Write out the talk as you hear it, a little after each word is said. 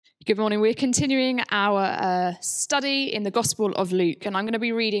Good morning. We're continuing our study in the Gospel of Luke, and I'm going to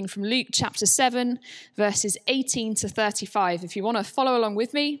be reading from Luke chapter 7, verses 18 to 35. If you want to follow along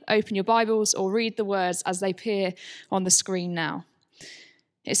with me, open your Bibles or read the words as they appear on the screen now.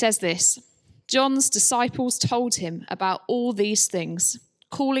 It says this: John's disciples told him about all these things.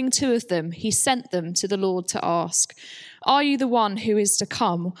 Calling two of them, he sent them to the Lord to ask, "Are you the one who is to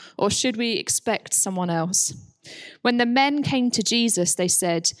come, or should we expect someone else?" When the men came to Jesus, they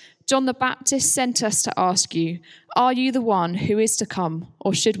said, "John the Baptist sent us to ask you, are you the one who is to come,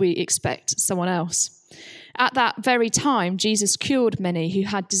 or should we expect someone else?" At that very time, Jesus cured many who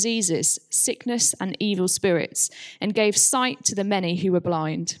had diseases, sickness, and evil spirits, and gave sight to the many who were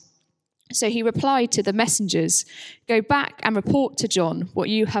blind. So he replied to the messengers, "Go back and report to John what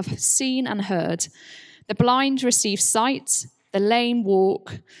you have seen and heard. The blind receive sight, the lame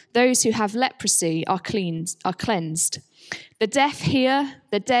walk, those who have leprosy are cleansed. The deaf hear,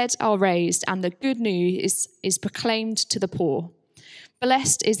 the dead are raised, and the good news is proclaimed to the poor.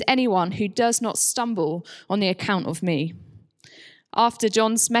 Blessed is anyone who does not stumble on the account of me." After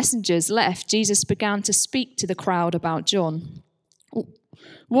John's messengers left, Jesus began to speak to the crowd about John.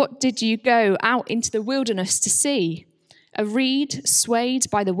 "What did you go out into the wilderness to see? A reed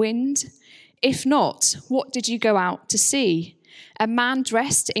swayed by the wind? If not, what did you go out to see? A man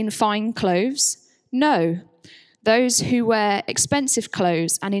dressed in fine clothes? No. Those who wear expensive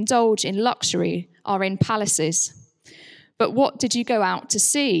clothes and indulge in luxury are in palaces. But what did you go out to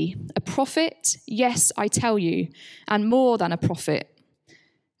see? A prophet? Yes, I tell you, and more than a prophet.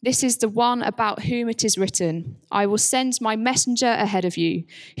 This is the one about whom it is written, 'I will send my messenger ahead of you,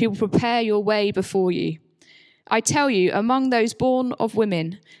 who will prepare your way before you.' I tell you, among those born of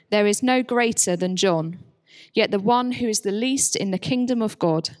women, there is no greater than John. Yet the one who is the least in the kingdom of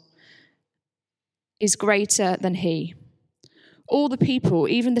God is greater than he." All the people,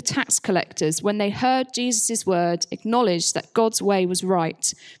 even the tax collectors, when they heard Jesus' word, acknowledged that God's way was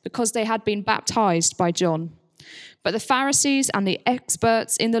right, because they had been baptized by John. But the Pharisees and the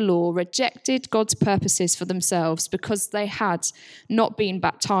experts in the law rejected God's purposes for themselves because they had not been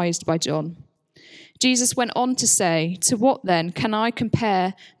baptized by John. Jesus went on to say, "To what then can I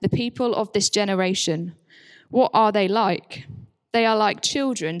compare the people of this generation? What are they like? They are like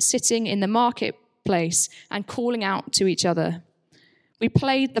children sitting in the marketplace and calling out to each other. 'We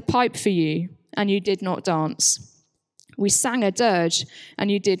played the pipe for you, and you did not dance. We sang a dirge,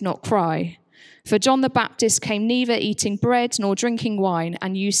 and you did not cry. For John the Baptist came neither eating bread nor drinking wine,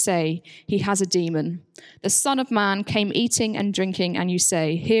 and you say, he has a demon. The Son of Man came eating and drinking, and you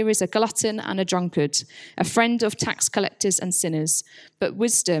say, here is a glutton and a drunkard, a friend of tax collectors and sinners. But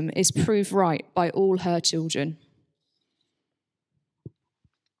wisdom is proved right by all her children."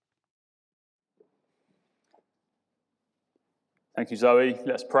 Thank you, Zoe.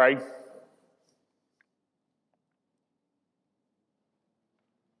 Let's pray.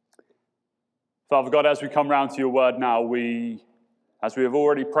 Father God, as we come round to your word now, as we have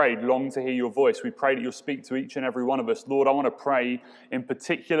already prayed, long to hear your voice. We pray that you'll speak to each and every one of us. Lord, I want to pray in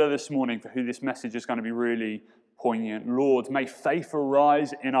particular this morning for who this message is going to be really poignant. Lord, may faith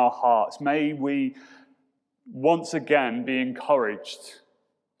arise in our hearts. May we once again be encouraged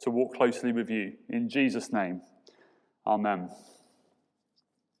to walk closely with you. In Jesus' name, amen.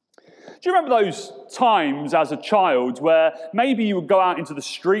 Do you remember those times as a child where maybe you would go out into the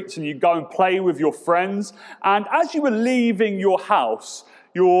streets and you'd go and play with your friends, and as you were leaving your house,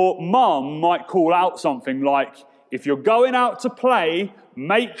 your mum might call out something like, "If you're going out to play,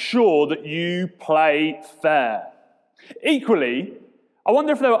 make sure that you play fair." Equally, I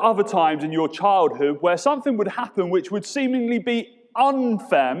wonder if there were other times in your childhood where something would happen which would seemingly be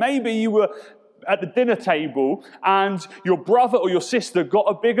unfair. Maybe you were at the dinner table and your brother or your sister got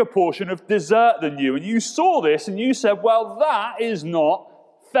a bigger portion of dessert than you, and you saw this and you said, "Well, that is not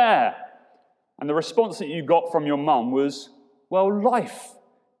fair." And the response that you got from your mum was, "Well, life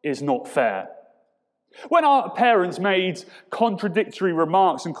is not fair." When our parents made contradictory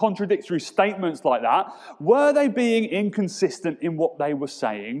remarks and contradictory statements like that, were they being inconsistent in what they were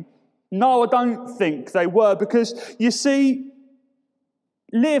saying? No, I don't think they were, because you see,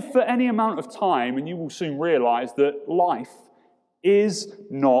 live for any amount of time and you will soon realize that life is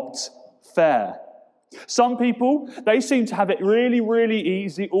not fair. Some people, they seem to have it really, really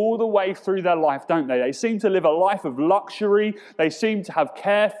easy all the way through their life, don't they? They seem to live a life of luxury. They seem to have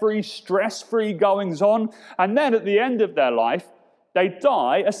carefree, stress-free goings on. And then at the end of their life, they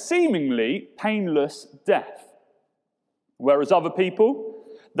die a seemingly painless death. Whereas other people,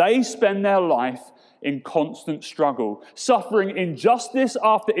 They spend their life in constant struggle, suffering injustice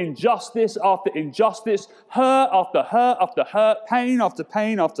after injustice after injustice, hurt after hurt after hurt, pain after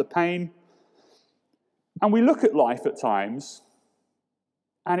pain after pain. And we look at life at times,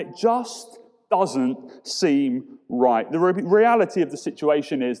 and it just doesn't seem right. The reality of the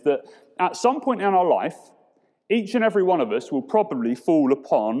situation is that at some point in our life, each and every one of us will probably fall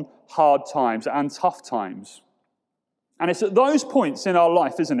upon hard times and tough times. And it's at those points in our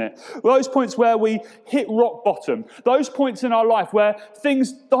life, isn't it? Those points where we hit rock bottom. Those points in our life where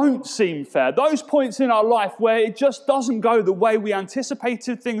things don't seem fair. Those points in our life where it just doesn't go the way we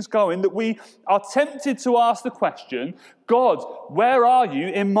anticipated things going, that we are tempted to ask the question, God, where are you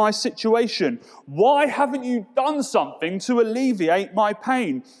in my situation? Why haven't you done something to alleviate my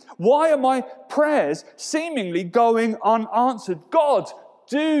pain? Why are my prayers seemingly going unanswered? God,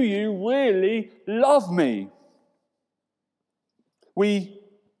 do you really love me? We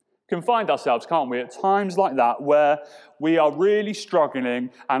can find ourselves, can't we, at times like that where we are really struggling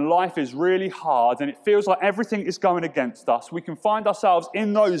and life is really hard and it feels like everything is going against us. We can find ourselves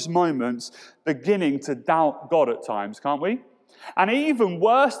in those moments beginning to doubt God at times, can't we? And even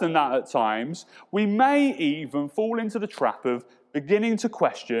worse than that at times, we may even fall into the trap of beginning to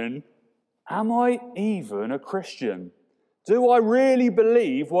question, am I even a Christian? Do I really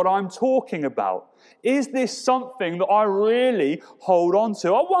believe what I'm talking about? Is this something that I really hold on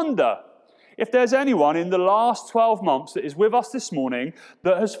to? I wonder if there's anyone in the last 12 months that is with us this morning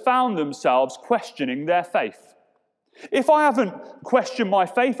that has found themselves questioning their faith. If I haven't questioned my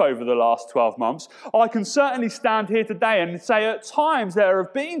faith over the last 12 months, I can certainly stand here today and say at times there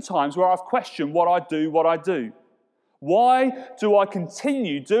have been times where I've questioned what I do. Why do I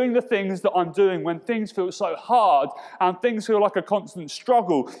continue doing the things that I'm doing when things feel so hard and things feel like a constant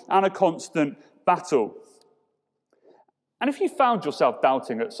struggle and a constant battle? And if you found yourself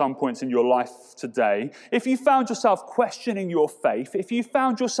doubting at some points in your life today, if you found yourself questioning your faith, if you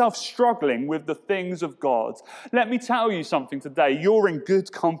found yourself struggling with the things of God, let me tell you something today. You're in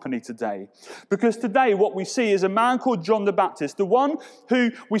good company today. Because today what we see is a man called John the Baptist, the one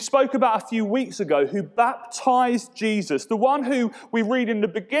who we spoke about a few weeks ago, who baptized Jesus, the one who we read in the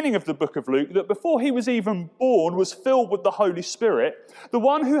beginning of the book of Luke, that before he was even born was filled with the Holy Spirit, the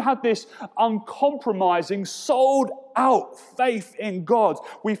one who had this uncompromising, sold out faith in God.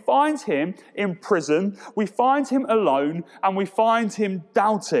 We find him in prison, we find him alone, and we find him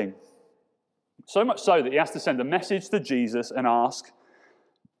doubting. So much so that he has to send a message to Jesus and ask,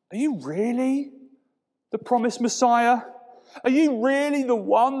 are you really the promised Messiah? Are you really the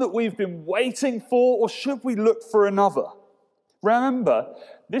one that we've been waiting for, or should we look for another? Remember,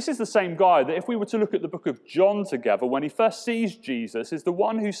 this is the same guy that if we were to look at the book of John together, when he first sees Jesus, is the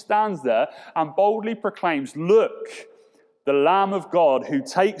one who stands there and boldly proclaims, look, the Lamb of God who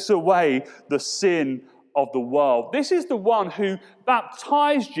takes away the sin of the world. This is the one who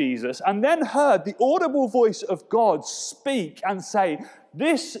baptized Jesus and then heard the audible voice of God speak and say,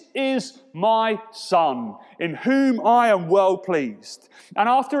 this is my Son, in whom I am well pleased. And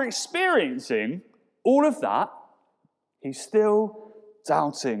after experiencing all of that, he's still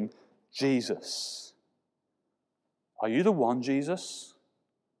doubting Jesus. Are you the one, Jesus?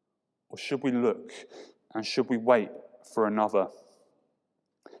 Or should we look and should we wait for another?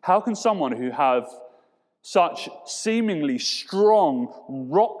 How can someone who have such seemingly strong,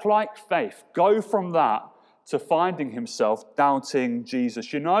 rock-like faith go from that to finding himself doubting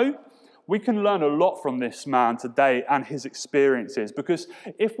Jesus? You know, we can learn a lot from this man today and his experiences, because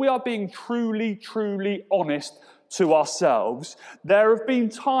if we are being truly, truly honest to ourselves, there have been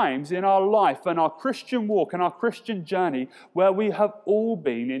times in our life and our Christian walk and our Christian journey where we have all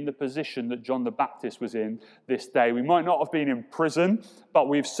been in the position that John the Baptist was in this day. We might not have been in prison, but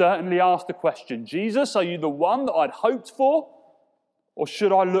we've certainly asked the question, Jesus, are you the one that I'd hoped for, or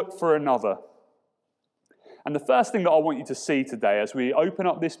should I look for another? And the first thing that I want you to see today as we open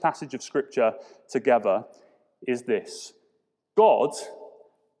up this passage of Scripture together is this: God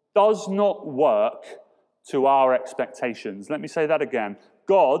does not work to our expectations. Let me say that again.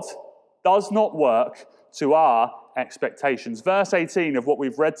 God does not work to our expectations. Verse 18 of what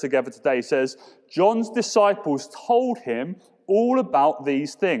we've read together today says, John's disciples told him all about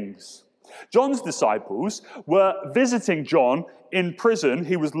these things. John's disciples were visiting John in prison.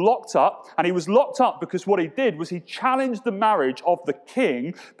 He was locked up, and he was locked up because what he did was he challenged the marriage of the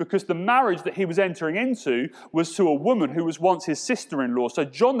king, because the marriage that he was entering into was to a woman who was once his sister-in-law. So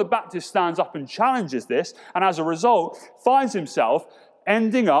John the Baptist stands up and challenges this, and as a result finds himself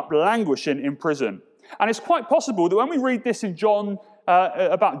ending up languishing in prison. And it's quite possible that when we read this in John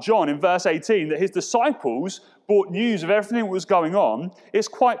about John in verse 18 that his disciples brought news of everything that was going on, it's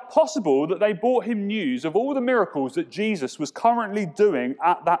quite possible that they brought him news of all the miracles that Jesus was currently doing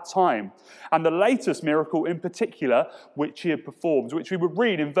at that time. And the latest miracle in particular, which he had performed, which we would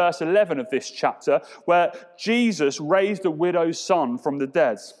read in verse 11 of this chapter, where Jesus raised a widow's son from the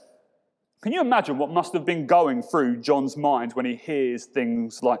dead. Can you imagine what must have been going through John's mind when he hears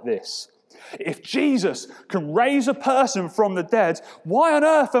things like this? If Jesus can raise a person from the dead, why on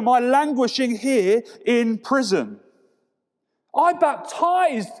earth am I languishing here in prison? I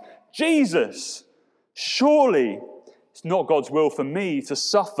baptized Jesus. Surely it's not God's will for me to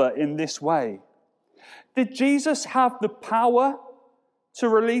suffer in this way. Did Jesus have the power to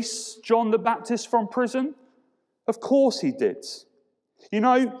release John the Baptist from prison? Of course he did. You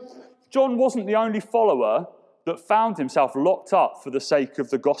know, John wasn't the only follower that found himself locked up for the sake of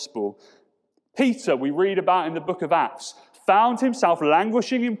the gospel. Peter, we read about in the book of Acts, found himself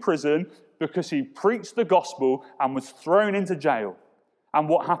languishing in prison because he preached the gospel and was thrown into jail. And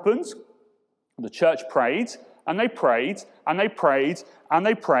what happened? The church prayed, and they prayed, and they prayed, and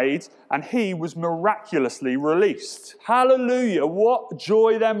they prayed, and he was miraculously released. Hallelujah! What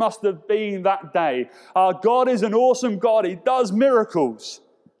joy there must have been that day. Our God is an awesome God. He does miracles.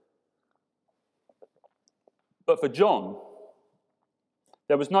 But for John,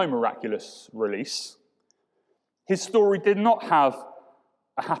 there was no miraculous release. His story did not have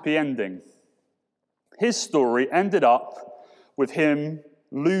a happy ending. His story ended up with him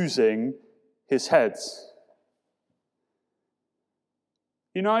losing his head.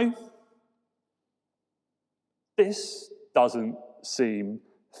 You know, this doesn't seem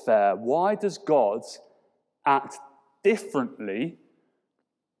fair. Why does God act differently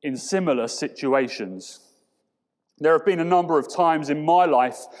in similar situations? There have been a number of times in my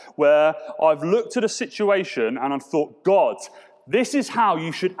life where I've looked at a situation and I've thought, God, this is how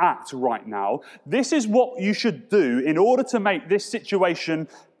you should act right now. This is what you should do in order to make this situation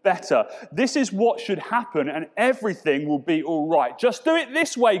better. This is what should happen and everything will be all right. Just do it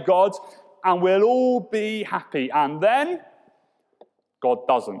this way, God, and we'll all be happy. And then God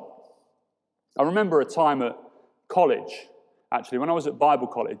doesn't. I remember a time at college, actually, when I was at Bible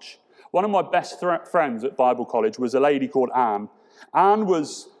college. One of my best friends at Bible college was a lady called Anne. Anne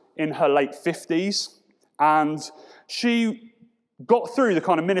was in her late 50s, and she got through the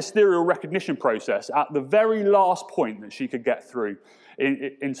kind of ministerial recognition process at the very last point that she could get through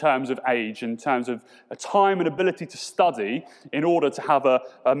in terms of age, in terms of a time and ability to study in order to have a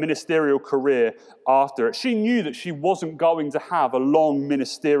ministerial career after it. She knew that she wasn't going to have a long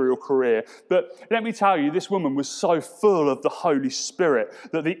ministerial career. But let me tell you, this woman was so full of the Holy Spirit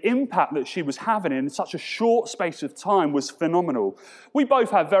that the impact that she was having in such a short space of time was phenomenal. We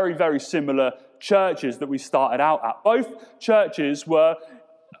both have very, very similar churches that we started out at. Both churches were,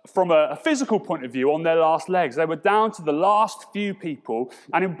 from a physical point of view, on their last legs. They were down to the last few people,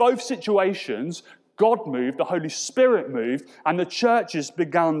 and in both situations, God moved, the Holy Spirit moved, and the churches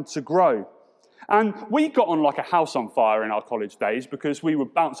began to grow. And we got on like a house on fire in our college days because we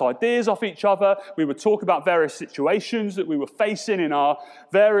would bounce ideas off each other, we would talk about various situations that we were facing in our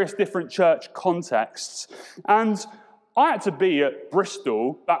various different church contexts. And I had to be at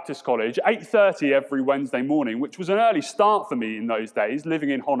Bristol Baptist College at 8:30 every Wednesday morning, which was an early start for me in those days, living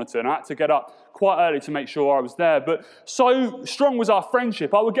in Honiton. I had to get up quite early to make sure I was there. But so strong was our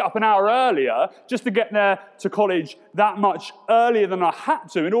friendship, I would get up an hour earlier just to get there to college that much earlier than I had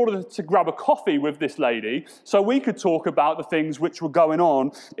to in order to grab a coffee with this lady so we could talk about the things which were going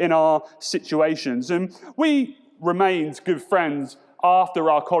on in our situations. And we remained good friends after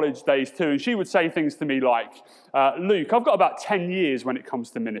our college days too, and she would say things to me like, Luke, I've got about 10 years when it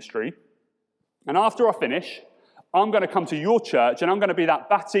comes to ministry, and after I finish, I'm going to come to your church, and I'm going to be that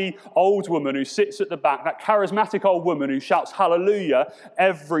batty old woman who sits at the back, that charismatic old woman who shouts hallelujah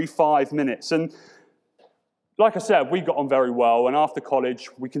every 5 minutes. And like I said, we got on very well, and after college,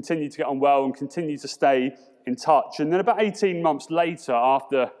 we continued to get on well and continued to stay in touch. And then about 18 months later,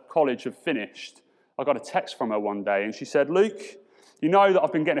 after college had finished, I got a text from her one day, and she said, Luke, you know that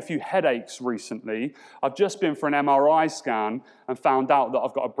I've been getting a few headaches recently. I've just been for an MRI scan and found out that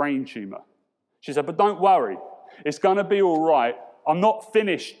I've got a brain tumour. She said, but don't worry, it's going to be all right. I'm not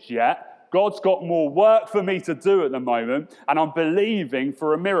finished yet. God's got more work for me to do at the moment, and I'm believing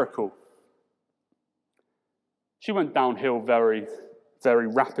for a miracle. She went downhill very, very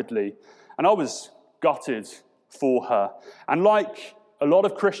rapidly, and I was gutted for her. And like a lot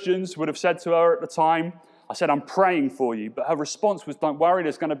of Christians would have said to her at the time, I said, I'm praying for you. But her response was, don't worry,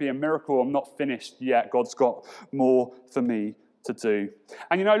 there's going to be a miracle. I'm not finished yet. God's got more for me to do.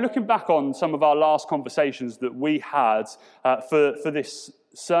 And you know, looking back on some of our last conversations that we had for this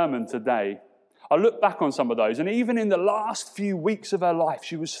sermon today, I look back on some of those, and even in the last few weeks of her life,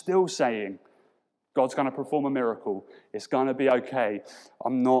 she was still saying, God's going to perform a miracle. It's going to be okay.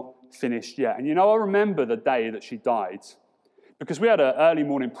 I'm not finished yet. And you know, I remember the day that she died, because we had an early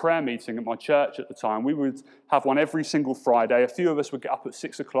morning prayer meeting at my church at the time. We would have one every single Friday. A few of us would get up at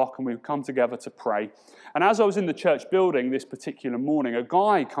 6 o'clock and we would come together to pray. And as I was in the church building this particular morning, a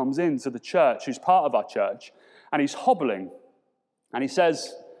guy comes into the church who's part of our church, and he's hobbling. And he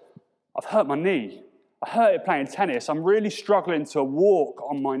says, I've hurt my knee. I hurt it playing tennis. I'm really struggling to walk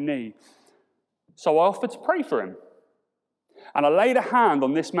on my knee. So I offered to pray for him. And I laid a hand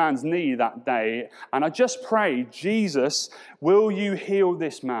on this man's knee that day, and I just prayed, Jesus, will you heal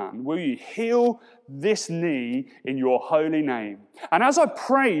this man? Will you heal this knee in your holy name? And as I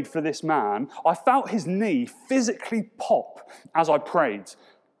prayed for this man, I felt his knee physically pop as I prayed.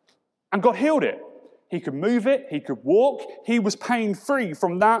 And God healed it. He could move it, he could walk, he was pain-free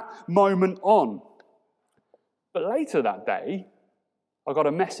from that moment on. But later that day, I got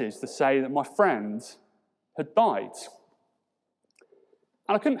a message to say that my friend had died.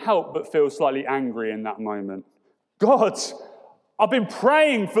 And I couldn't help but feel slightly angry in that moment. God, I've been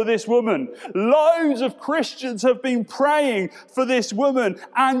praying for this woman. Loads of Christians have been praying for this woman,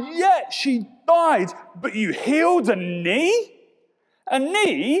 and yet she died. But you healed a knee? A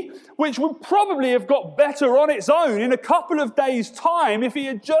knee which would probably have got better on its own in a couple of days' time if he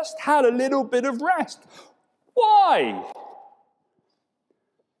had just had a little bit of rest. Why?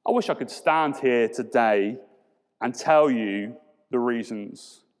 I wish I could stand here today and tell you the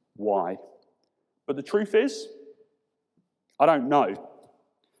reasons why. But the truth is, I don't know.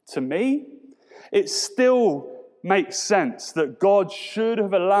 To me, it still makes sense that God should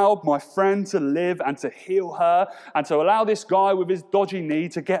have allowed my friend to live and to heal her and to allow this guy with his dodgy knee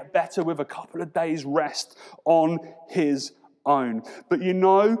to get better with a couple of days' rest on his own. But you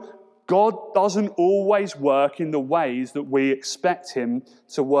know, God doesn't always work in the ways that we expect him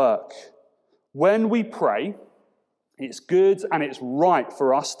to work. When we pray, it's good and it's right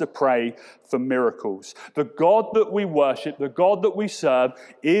for us to pray for miracles. The God that we worship, the God that we serve,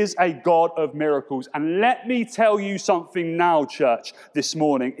 is a God of miracles. And let me tell you something now, church, this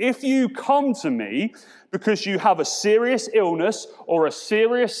morning. If you come to me because you have a serious illness or a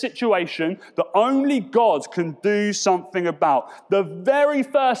serious situation that only God can do something about, the very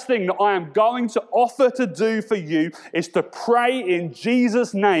first thing that I am going to offer to do for you is to pray in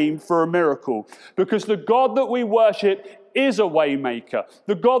Jesus' name for a miracle. Because the God that we worship is a way maker.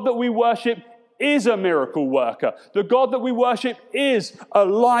 The God that we worship is a miracle worker. The God that we worship is a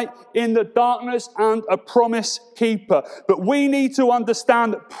light in the darkness and a promise keeper. But we need to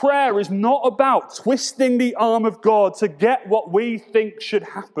understand that prayer is not about twisting the arm of God to get what we think should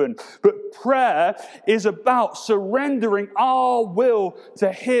happen. But prayer is about surrendering our will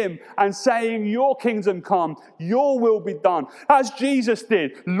to him and saying, your kingdom come, your will be done. As Jesus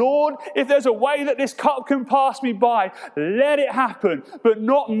did. Lord, if there's a way that this cup can pass me by, let it happen. But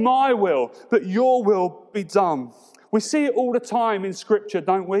not my will, but your will be done. We see it all the time in Scripture,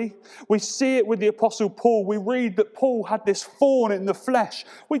 don't we? We see it with the Apostle Paul. We read that Paul had this thorn in the flesh.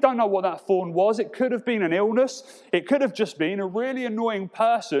 We don't know what that thorn was. It could have been an illness. It could have just been a really annoying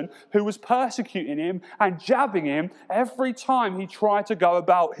person who was persecuting him and jabbing him every time he tried to go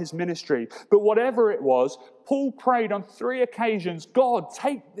about his ministry. But whatever it was, Paul prayed on 3 occasions, God,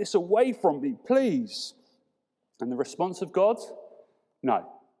 take this away from me, please. And the response of God? No.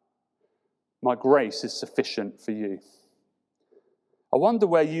 My grace is sufficient for you. I wonder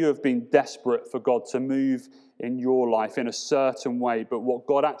where you have been desperate for God to move in your life in a certain way, but what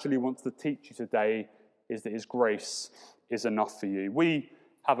God actually wants to teach you today is that his grace is enough for you. We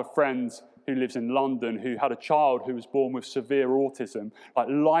have a friend who lives in London who had a child who was born with severe autism, like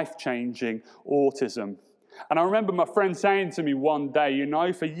life-changing autism. And I remember my friend saying to me one day, you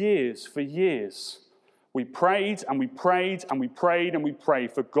know, for years, we prayed and we prayed and we prayed and we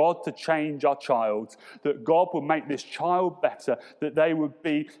prayed for God to change our child, that God would make this child better, that they would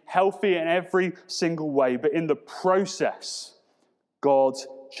be healthy in every single way. But in the process, God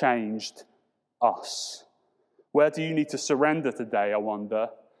changed us. Where do you need to surrender today, I wonder,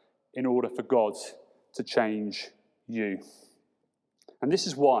 in order for God to change you? And this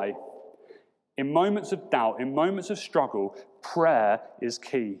is why, in moments of doubt, in moments of struggle, prayer is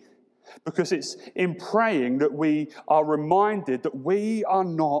key. Because it's in praying that we are reminded that we are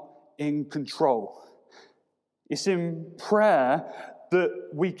not in control. It's in prayer that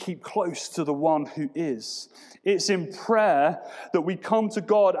we keep close to the one who is. It's in prayer that we come to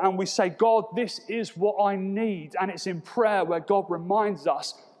God and we say, God, this is what I need. And it's in prayer where God reminds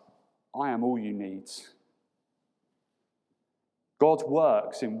us, I am all you need. God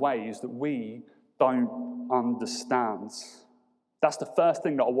works in ways that we don't understand. That's the first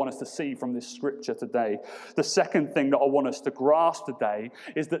thing that I want us to see from this scripture today. The second thing that I want us to grasp today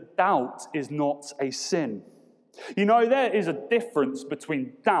is that doubt is not a sin. You know, there is a difference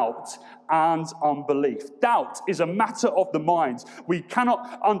between doubt and unbelief. Doubt is a matter of the mind. We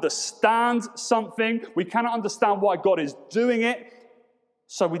cannot understand something. We cannot understand why God is doing it,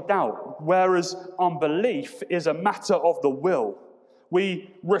 so we doubt. Whereas unbelief is a matter of the will.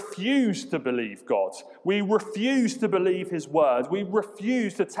 We refuse to believe God. We refuse to believe his word. We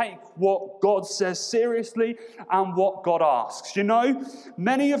refuse to take what God says seriously and what God asks. You know,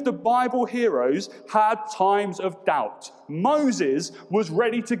 many of the Bible heroes had times of doubt. Moses was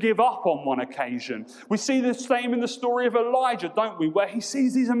ready to give up on one occasion. We see the same in the story of Elijah, don't we? Where he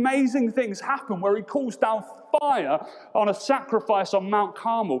sees these amazing things happen, where he calls down fire on a sacrifice on Mount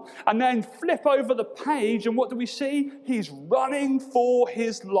Carmel. And then flip over the page, and what do we see? He's running for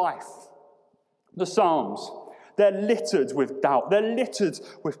his life. The Psalms, they're littered with doubt. They're littered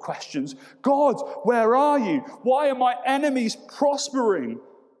with questions. God, where are you? Why are my enemies prospering?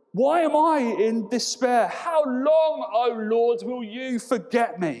 Why am I in despair? How long, O Lord, will you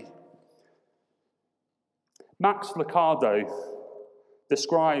forget me? Max Lucado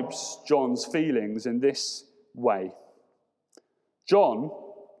describes John's feelings in this way. John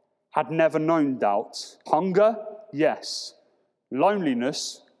had never known doubt. Hunger, yes.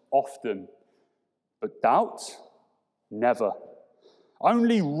 Loneliness, often. But doubt, never.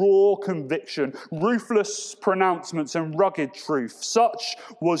 Only raw conviction, ruthless pronouncements, and rugged truth. Such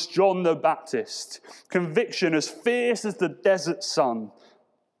was John the Baptist. Conviction as fierce as the desert sun.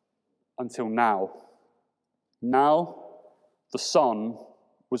 Until now. Now, the sun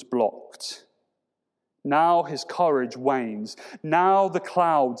was blocked. Now his courage wanes. Now the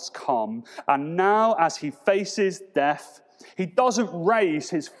clouds come. And now as he faces death, he doesn't raise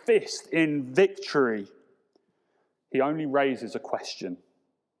his fist in victory. He only raises a question.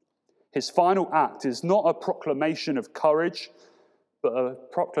 His final act is not a proclamation of courage, but a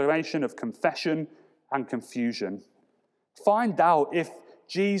proclamation of confession and confusion. Find out if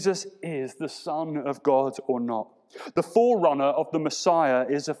Jesus is the Son of God or not. The forerunner of the Messiah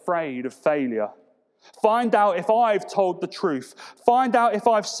is afraid of failure. Find out if I've told the truth. Find out if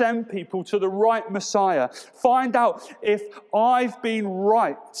I've sent people to the right Messiah. Find out if I've been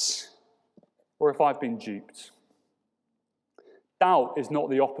right or if I've been duped. Doubt is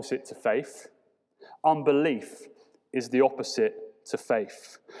not the opposite to faith. Unbelief is the opposite to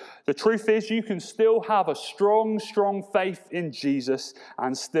faith. The truth is, you can still have a strong, strong faith in Jesus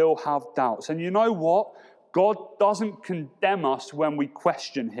and still have doubts. And you know what? God doesn't condemn us when we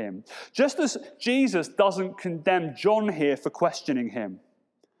question him. Just as Jesus doesn't condemn John here for questioning him.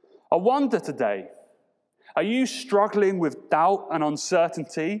 I wonder today, are you struggling with doubt and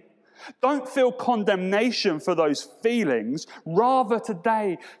uncertainty? Don't feel condemnation for those feelings. Rather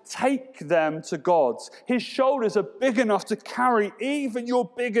today, take them to God. His shoulders are big enough to carry even your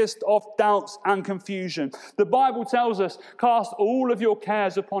biggest of doubts and confusion. The Bible tells us, cast all of your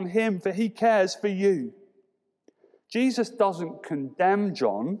cares upon him, for he cares for you. Jesus doesn't condemn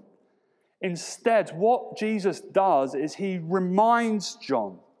John. Instead, what Jesus does is he reminds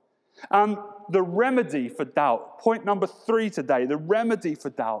John. And the remedy for doubt, point number 3 today, the remedy for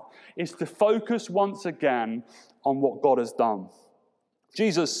doubt is to focus once again on what God has done.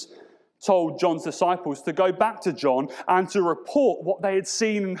 Jesus told John's disciples to go back to John and to report what they had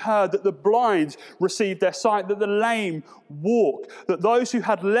seen and heard, that the blind received their sight, that the lame walk, that those who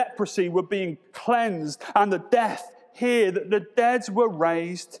had leprosy were being cleansed, and the deaf hear, that the dead were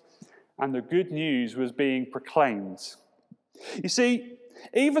raised, and the good news was being proclaimed. You see,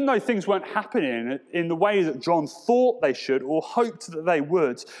 even though things weren't happening in the way that John thought they should or hoped that they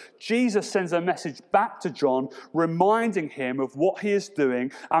would, Jesus sends a message back to John, reminding him of what he is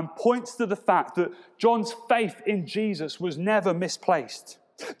doing, and points to the fact that John's faith in Jesus was never misplaced.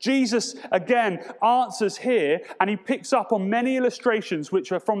 Jesus, again, answers here, and he picks up on many illustrations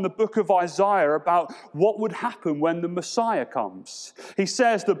which are from the book of Isaiah about what would happen when the Messiah comes. He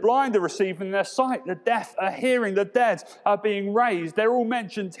says the blind are receiving their sight, the deaf are hearing, the dead are being raised. They're all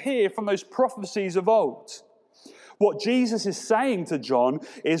mentioned here from those prophecies of old. What Jesus is saying to John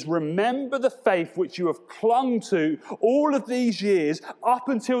is, remember the faith which you have clung to all of these years up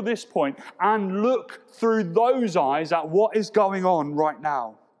until this point, and look through those eyes at what is going on right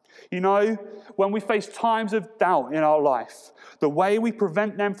now. You know, when we face times of doubt in our life, the way we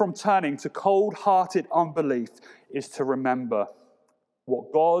prevent them from turning to cold-hearted unbelief is to remember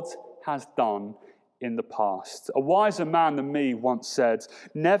what God has done in the past. A wiser man than me once said,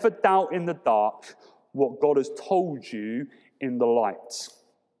 "Never doubt in the dark what God has told you in the light."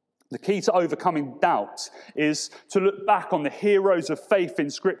 The key to overcoming doubt is to look back on the heroes of faith in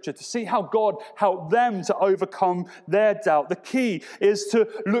Scripture to see how God helped them to overcome their doubt. The key is to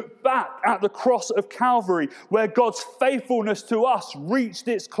look back at the cross of Calvary, where God's faithfulness to us reached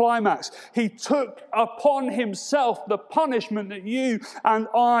its climax. He took upon himself the punishment that you and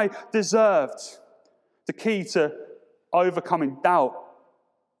I deserved. The key to overcoming doubt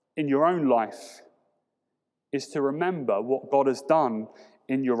in your own life is to remember what God has done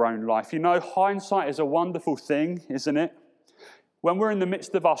in your own life. You know, hindsight is a wonderful thing, isn't it? When we're in the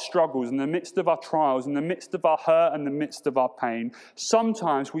midst of our struggles, in the midst of our trials, in the midst of our hurt, and the midst of our pain,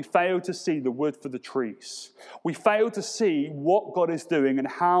 sometimes we fail to see the wood for the trees. We fail to see what God is doing and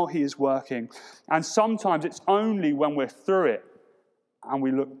how he is working. And sometimes it's only when we're through it and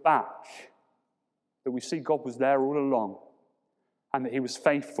we look back that we see God was there all along and that he was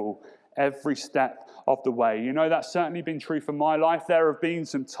faithful every step of the way. You know, that's certainly been true for my life. There have been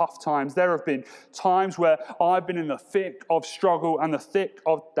some tough times. There have been times where I've been in the thick of struggle and the thick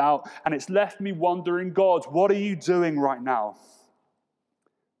of doubt, and it's left me wondering, God, what are you doing right now?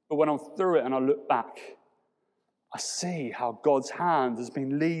 But when I'm through it and I look back, I see how God's hand has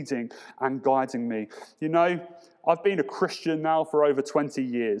been leading and guiding me. You know, I've been a Christian now for over 20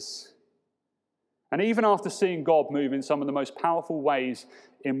 years. And even after seeing God move in some of the most powerful ways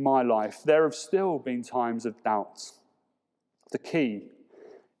in my life, there have still been times of doubt. The key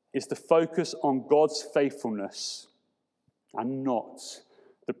is to focus on God's faithfulness and not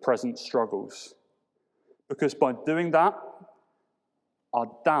the present struggles. Because by doing that, our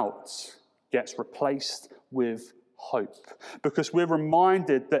doubt gets replaced with hope. Because we're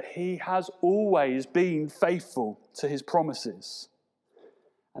reminded that he has always been faithful to his promises.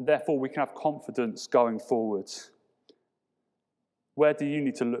 And therefore, we can have confidence going forward. Where do you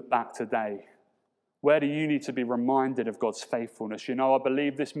need to look back today? Where do you need to be reminded of God's faithfulness? You know, I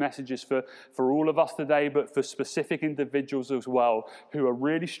believe this message is for all of us today, but for specific individuals as well who are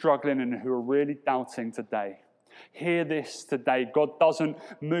really struggling and who are really doubting today. Hear this today. God doesn't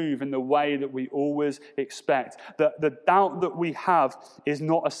move in the way that we always expect. The doubt that we have is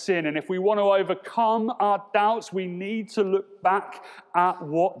not a sin. And if we want to overcome our doubts, we need to look back at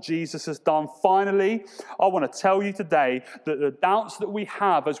what Jesus has done. Finally, I want to tell you today that the doubts that we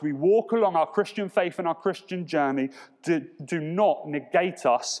have as we walk along our Christian faith and our Christian journey do not negate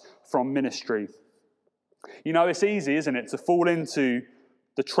us from ministry. You know, it's easy, isn't it, to fall into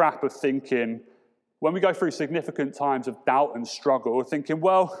the trap of thinking, when we go through significant times of doubt and struggle, we're thinking,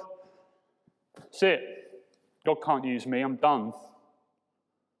 well, that's it. God can't use me. I'm done.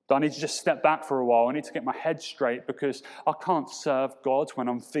 I need to just step back for a while. I need to get my head straight because I can't serve God when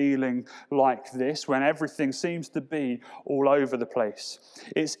I'm feeling like this, when everything seems to be all over the place.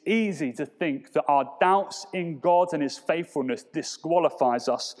 It's easy to think that our doubts in God and his faithfulness disqualifies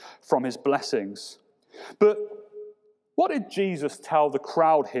us from his blessings. But what did Jesus tell the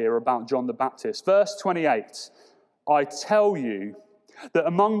crowd here about John the Baptist? Verse 28, I tell you that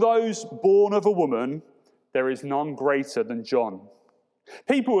among those born of a woman, there is none greater than John.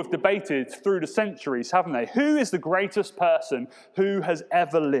 People have debated through the centuries, haven't they? Who is the greatest person who has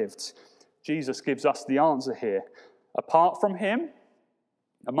ever lived? Jesus gives us the answer here. Apart from him,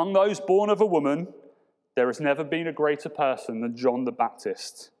 among those born of a woman, there has never been a greater person than John the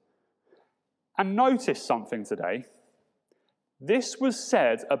Baptist. And notice something today. This was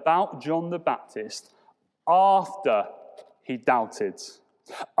said about John the Baptist after he doubted.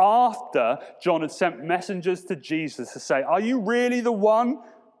 After John had sent messengers to Jesus to say, are you really the one,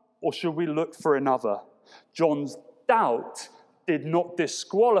 or should we look for another? John's doubt did not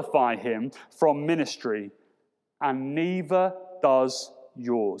disqualify him from ministry, and neither does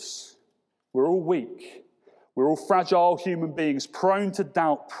yours. We're all weak. We're all fragile human beings, prone to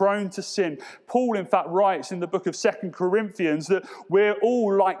doubt, prone to sin. Paul, in fact, writes in the book of 2 Corinthians that we're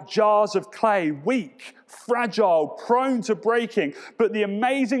all like jars of clay, weak, fragile, prone to breaking. But the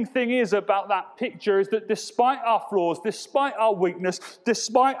amazing thing is about that picture is that despite our flaws, despite our weakness,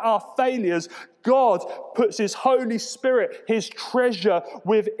 despite our failures, God puts his Holy Spirit, his treasure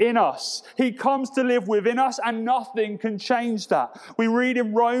within us. He comes to live within us and nothing can change that. We read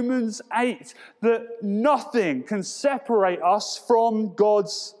in Romans 8 that nothing can separate us from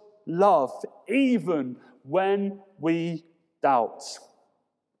God's love, even when we doubt.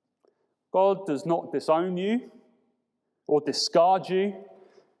 God does not disown you or discard you.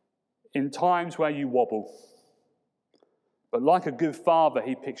 in times where you wobble. But like a good father,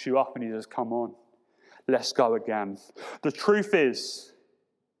 he picks you up and he says, come on, let's go again. The truth is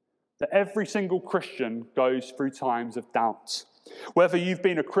that every single Christian goes through times of doubt. Whether you've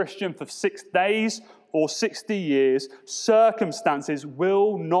been a Christian for 6 days or 60 years, circumstances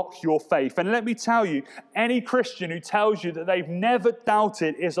will knock your faith. And let me tell you, any Christian who tells you that they've never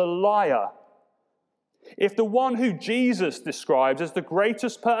doubted is a liar. If the one who Jesus describes as the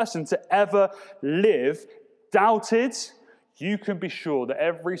greatest person to ever live doubted, you can be sure that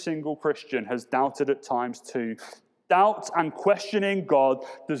every single Christian has doubted at times too. Doubt and questioning God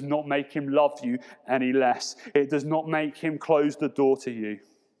does not make him love you any less. It does not make him close the door to you.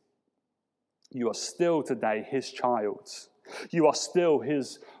 You are still today his child. You are still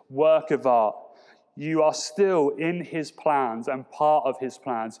his work of art. You are still in his plans and part of his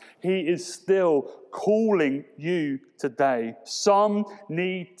plans. He is still calling you today. Some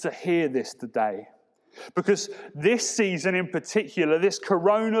need to hear this today. Because this season in particular, this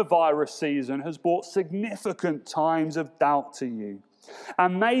coronavirus season, has brought significant times of doubt to you.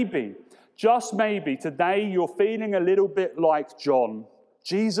 And maybe, just maybe, today you're feeling a little bit like John.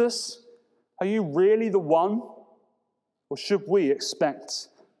 Jesus, are you really the one? Or should we expect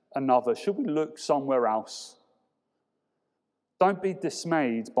another? Should we look somewhere else? Don't be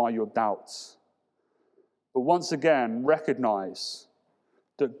dismayed by your doubts. But once again, recognize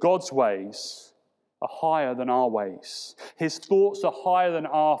that God's ways are higher than our ways. His thoughts are higher than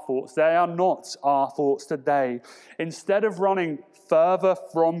our thoughts. They are not our thoughts today. Instead of running further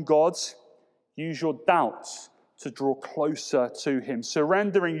from God, use your doubts to draw closer to him,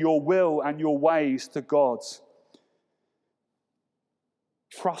 surrendering your will and your ways to God.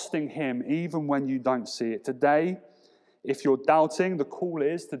 Trusting him even when you don't see it. Today, if you're doubting, the call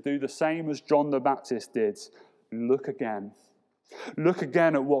is to do the same as John the Baptist did. Look again. Look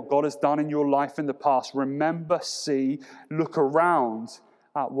again at what God has done in your life in the past. Remember, see, look around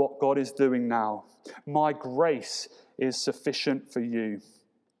at what God is doing now. My grace is sufficient for you.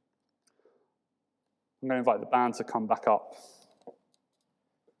 I'm going to invite the band to come back up.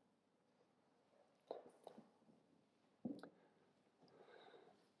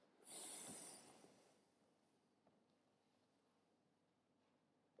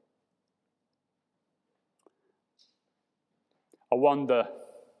 I wonder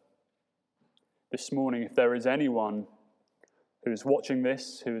this morning if there is anyone who is watching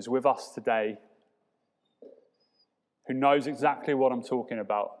this, who is with us today, who knows exactly what I'm talking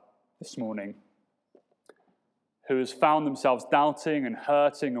about this morning, who has found themselves doubting and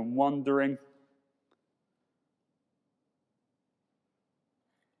hurting and wondering.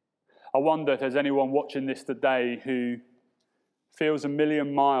 I wonder if there's anyone watching this today who feels a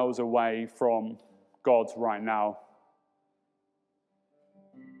million miles away from God right now.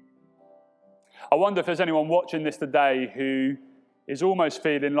 I wonder if there's anyone watching this today who is almost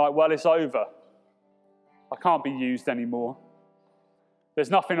feeling like, well, it's over. I can't be used anymore. There's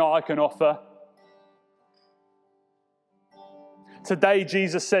nothing that I can offer. Today,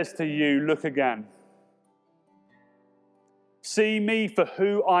 Jesus says to you, look again. See me for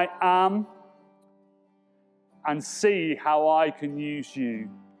who I am and see how I can use you.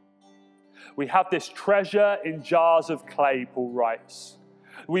 We have this treasure in jars of clay, Paul writes.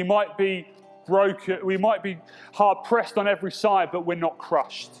 We might be broken, we might be hard pressed on every side, but we're not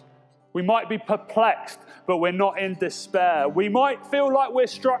crushed. We might be perplexed, but we're not in despair. We might feel like we're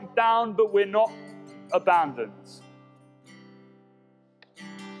struck down, but we're not abandoned.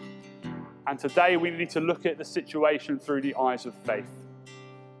 And today we need to look at the situation through the eyes of faith.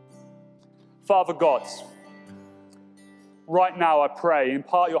 Father God, right now I pray,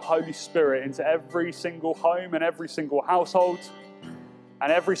 impart your Holy Spirit into every single home and every single household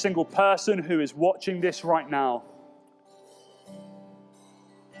and every single person who is watching this right now.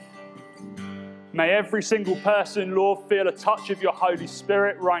 May every single person, Lord, feel a touch of your Holy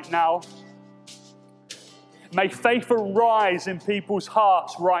Spirit right now. May faith arise in people's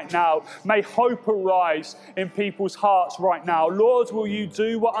hearts right now. May hope arise in people's hearts right now. Lord, will you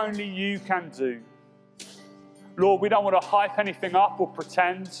do what only you can do? Lord, we don't want to hype anything up or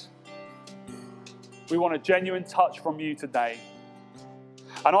pretend. We want a genuine touch from you today.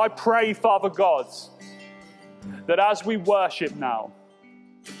 And I pray, Father God, that as we worship now,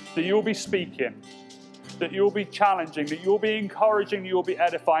 that you'll be speaking, that you'll be challenging, that you'll be encouraging, you'll be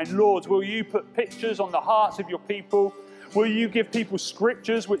edifying. Lord, will you put pictures on the hearts of your people? Will you give people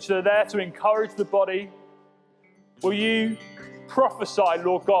scriptures which are there to encourage the body? Will you prophesy,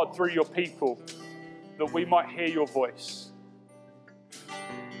 Lord God, through your people, that we might hear your voice?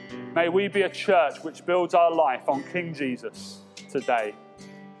 May we be a church which builds our life on King Jesus today.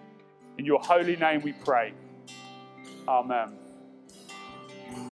 In your holy name we pray. Amen.